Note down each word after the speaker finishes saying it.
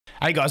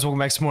Hey guys, welcome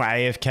back to more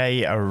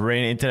AFK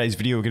Arena. In today's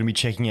video, we're going to be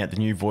checking out the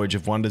new Voyage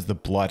of Wonders, the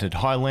Blighted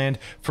Highland.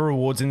 For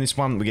rewards in this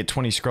one, we get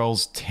 20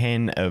 scrolls,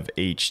 10 of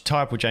each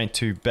type, which ain't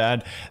too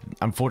bad.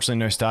 Unfortunately,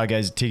 no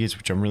Stargazer tickets,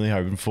 which I'm really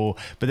hoping for.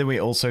 But then we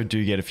also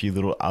do get a few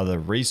little other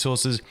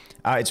resources.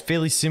 It's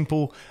fairly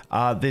simple.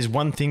 There's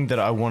one thing that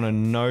I want to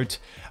note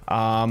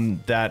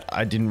that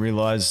I didn't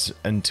realize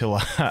until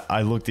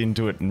I looked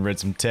into it and read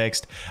some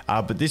text.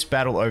 But this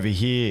battle over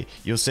here,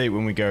 you'll see it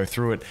when we go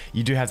through it.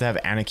 You do have to have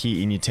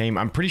Anarchy in your team.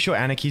 I'm pretty sure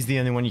Anarchy is the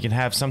only one you can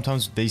have.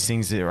 Sometimes with these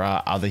things, there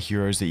are other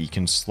heroes that you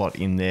can slot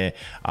in there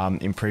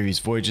in previous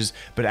voyages.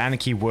 But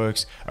Anarchy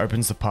works,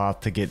 opens the path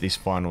to get this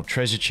final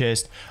treasure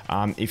chest.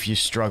 If you're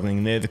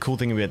struggling there, the cool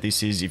thing about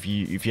this is if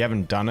you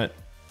haven't done it,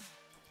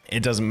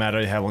 it doesn't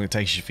matter how long it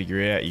takes you to figure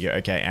it out. You go,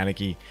 okay,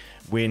 Anarchy,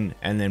 win,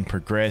 and then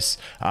progress.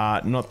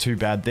 Not too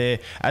bad there.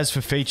 As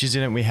for features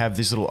in it, we have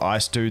this little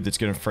ice dude that's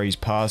going to freeze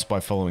past by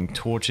following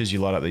torches. You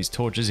light up these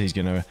torches, he's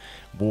going to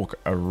walk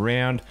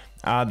around.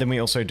 Then we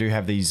also do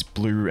have these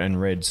blue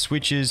and red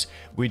switches,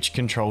 which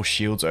control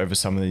shields over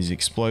some of these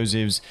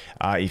explosives.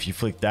 If you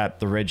flick that,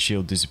 the red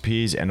shield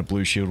disappears and a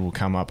blue shield will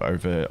come up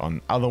over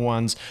on other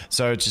ones.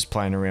 So it's just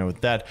playing around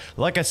with that.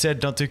 Like I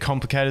said, not too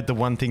complicated. The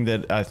one thing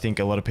that I think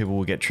a lot of people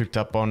will get tripped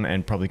up on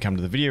and probably come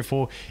to the video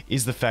for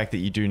is the fact that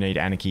you do need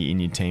Anarchy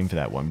in your team for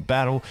that one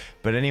battle.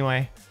 But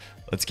anyway,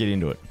 let's get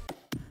into it.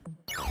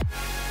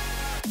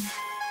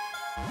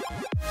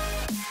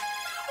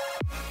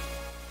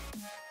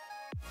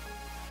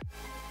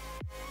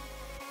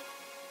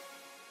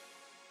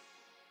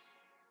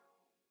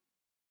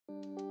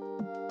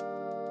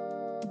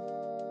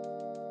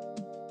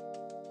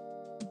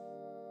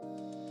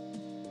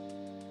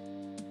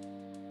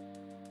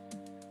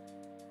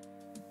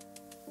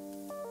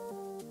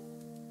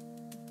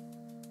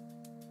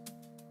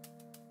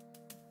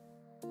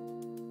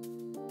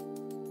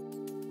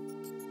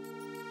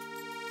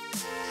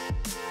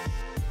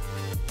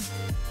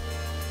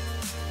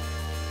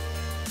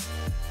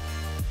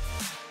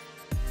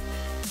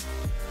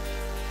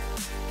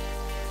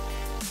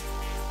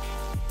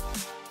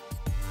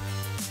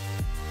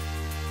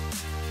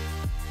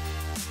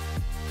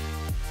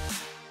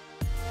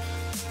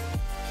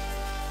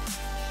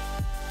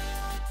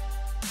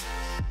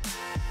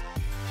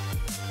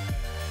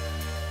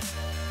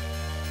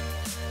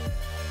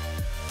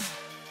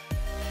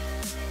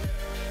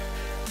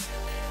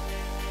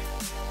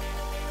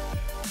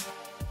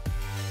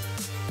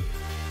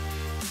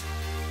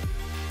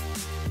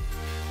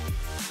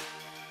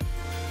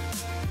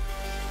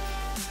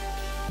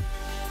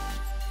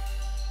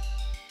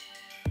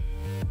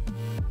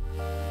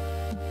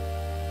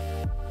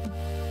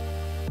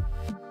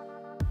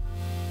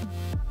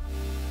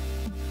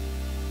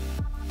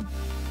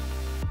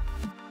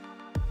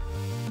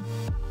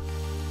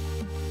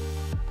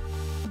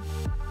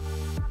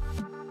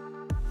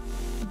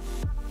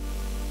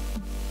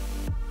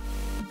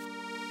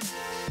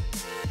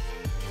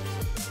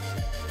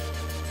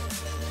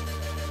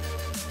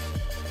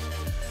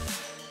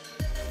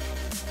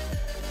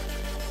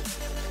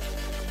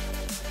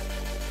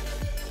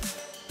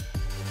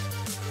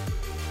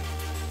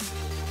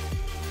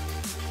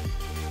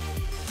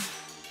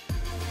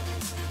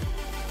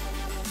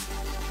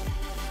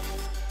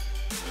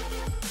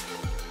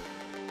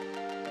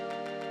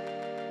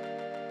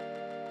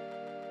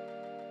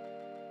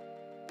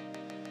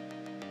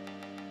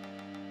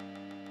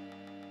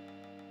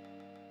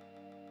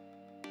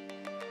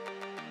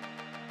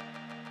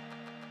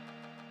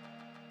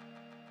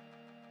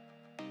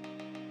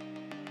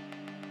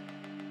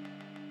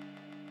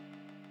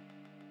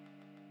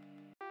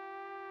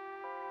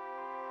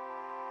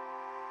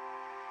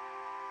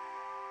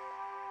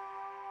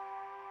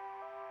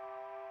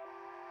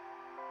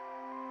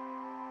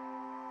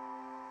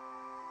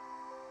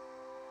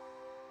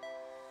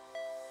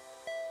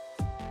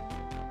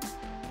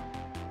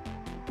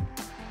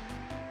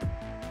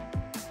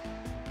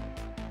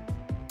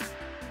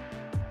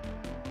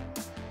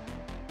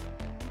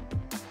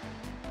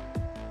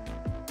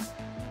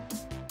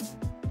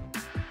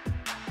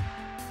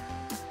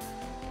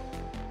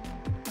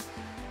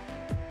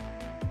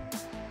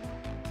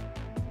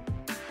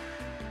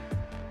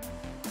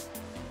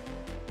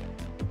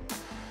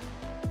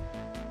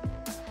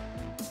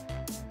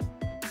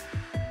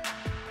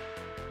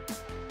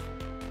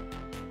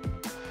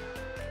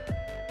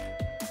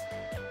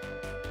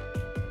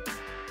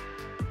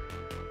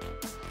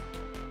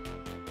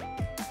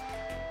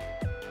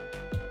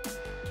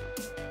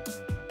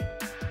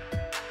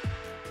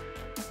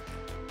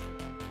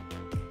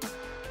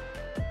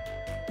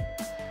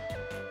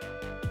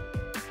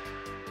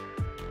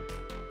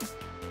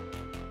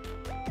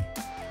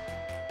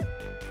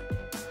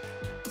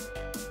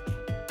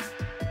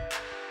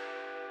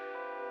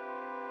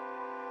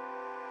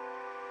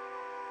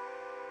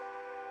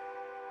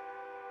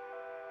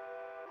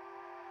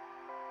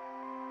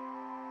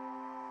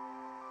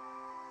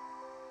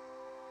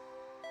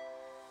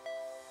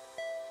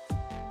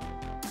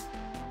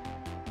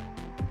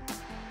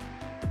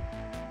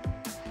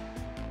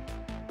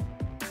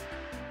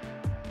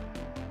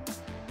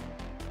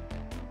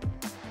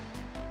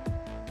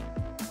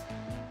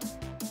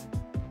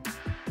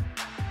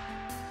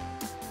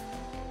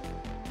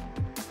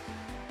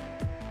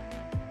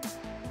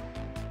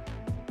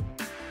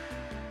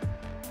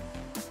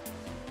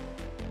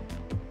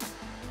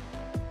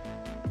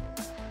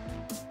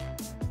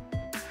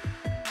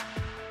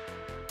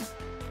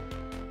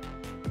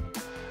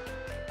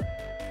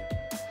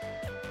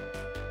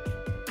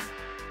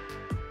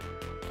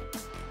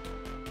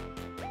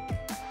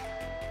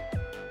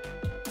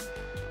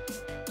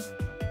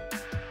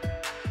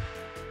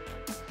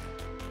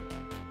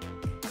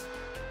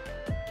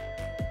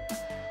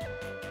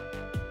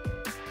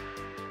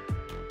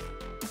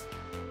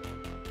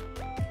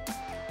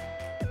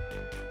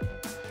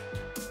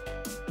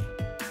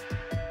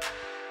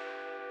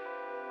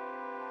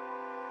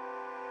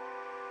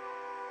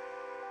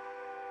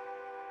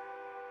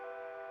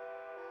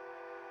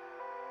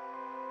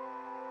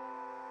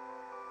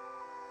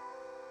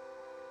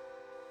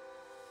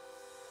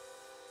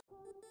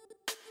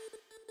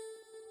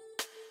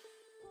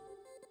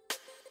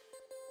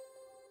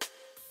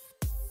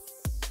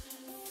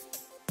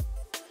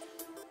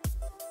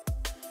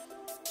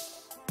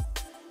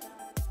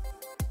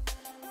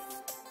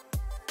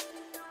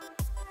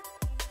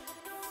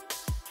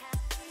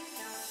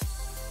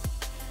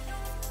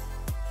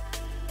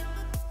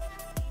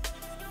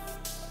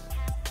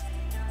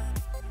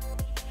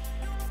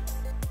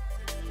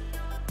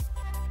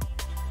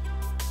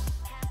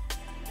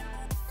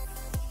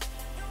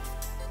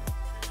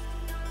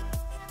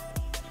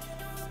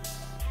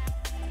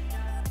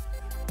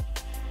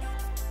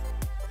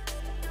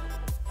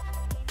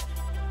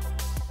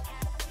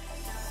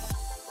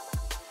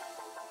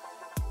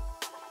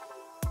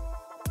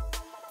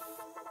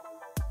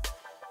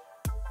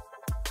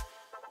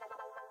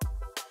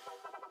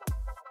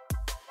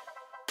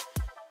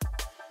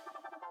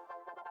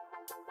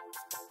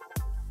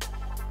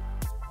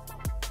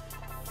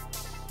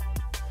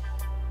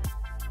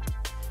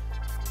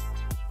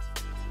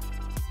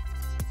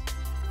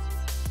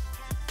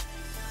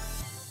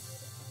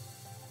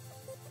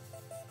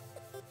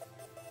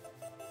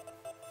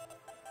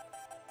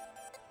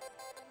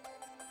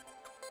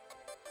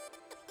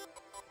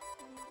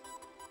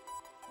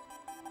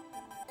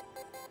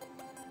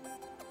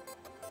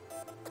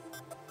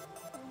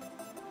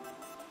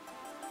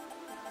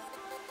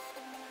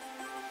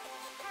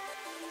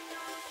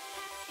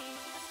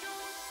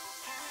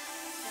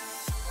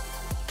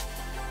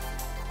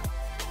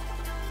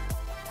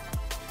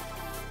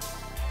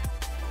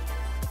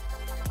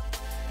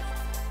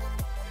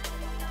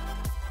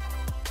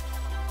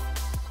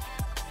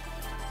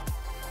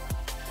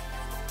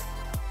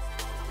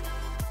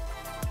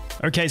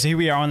 Okay, so here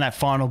we are on that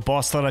final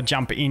boss. Thought I'd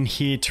jump in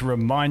here to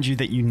remind you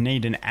that you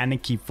need an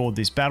anarchy for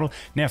this battle.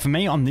 Now for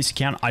me on this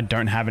account, I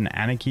don't have an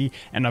anarchy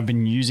and I've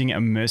been using a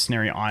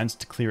mercenary irons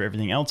to clear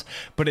everything else,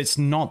 but it's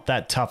not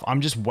that tough. I'm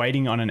just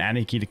waiting on an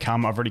anarchy to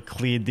come. I've already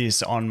cleared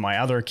this on my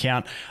other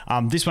account.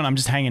 This one I'm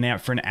just hanging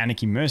out for an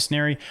anarchy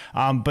mercenary.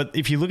 But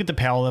if you look at the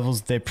power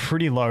levels, they're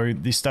pretty low.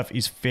 This stuff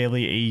is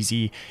fairly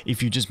easy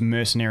if you just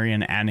mercenary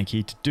and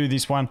anarchy to do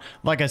this one.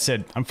 Like I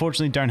said,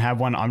 unfortunately don't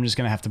have one. I'm just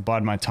going to have to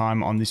bide my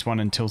time on this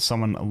one until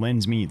someone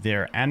lends me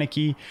their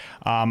anarchy.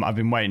 I've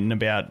been waiting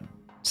about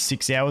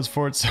 6 hours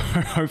for it, so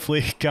hopefully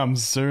it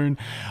comes soon.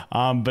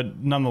 But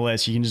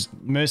nonetheless, you can just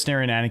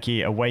mercenary and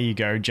anarchy, away you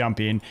go, jump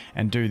in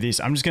and do this.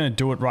 I'm just going to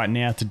do it right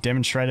now to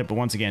demonstrate it, but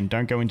once again,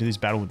 don't go into this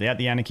battle without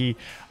the anarchy,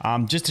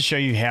 just to show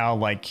you how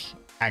like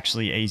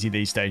actually easy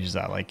these stages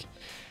are. Like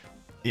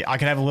I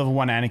could have a level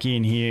 1 anarchy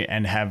in here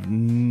and have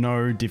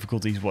no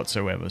difficulties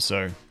whatsoever,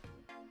 so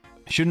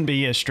shouldn't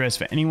be a stress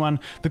for anyone.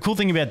 The cool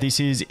thing about this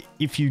is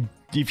if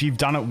you've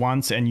done it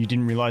once and you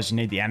didn't realize you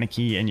need the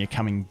anarchy and you're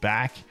coming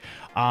back,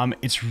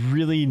 it's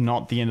really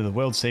not the end of the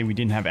world. See, we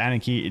didn't have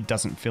anarchy, it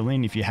doesn't fill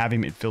in. If you have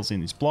him, it fills in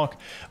this block,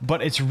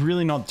 but it's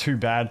really not too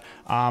bad.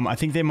 I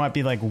think there might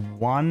be like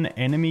one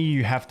enemy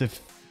you have to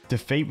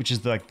defeat, which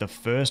is like the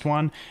first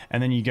one,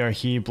 and then you go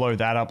here, blow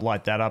that up,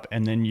 light that up,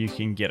 and then you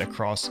can get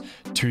across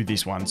to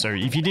this one. So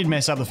if you did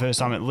mess up the first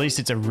time, at least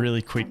it's a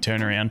really quick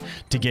turnaround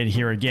to get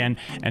here again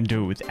and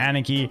do it with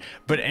anarchy.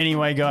 But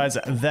anyway guys,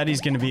 that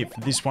is going to be it for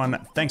this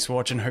one. Thanks for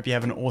watching, hope you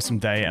have an awesome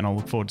day, and I'll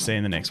look forward to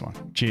seeing the next one.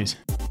 Cheers.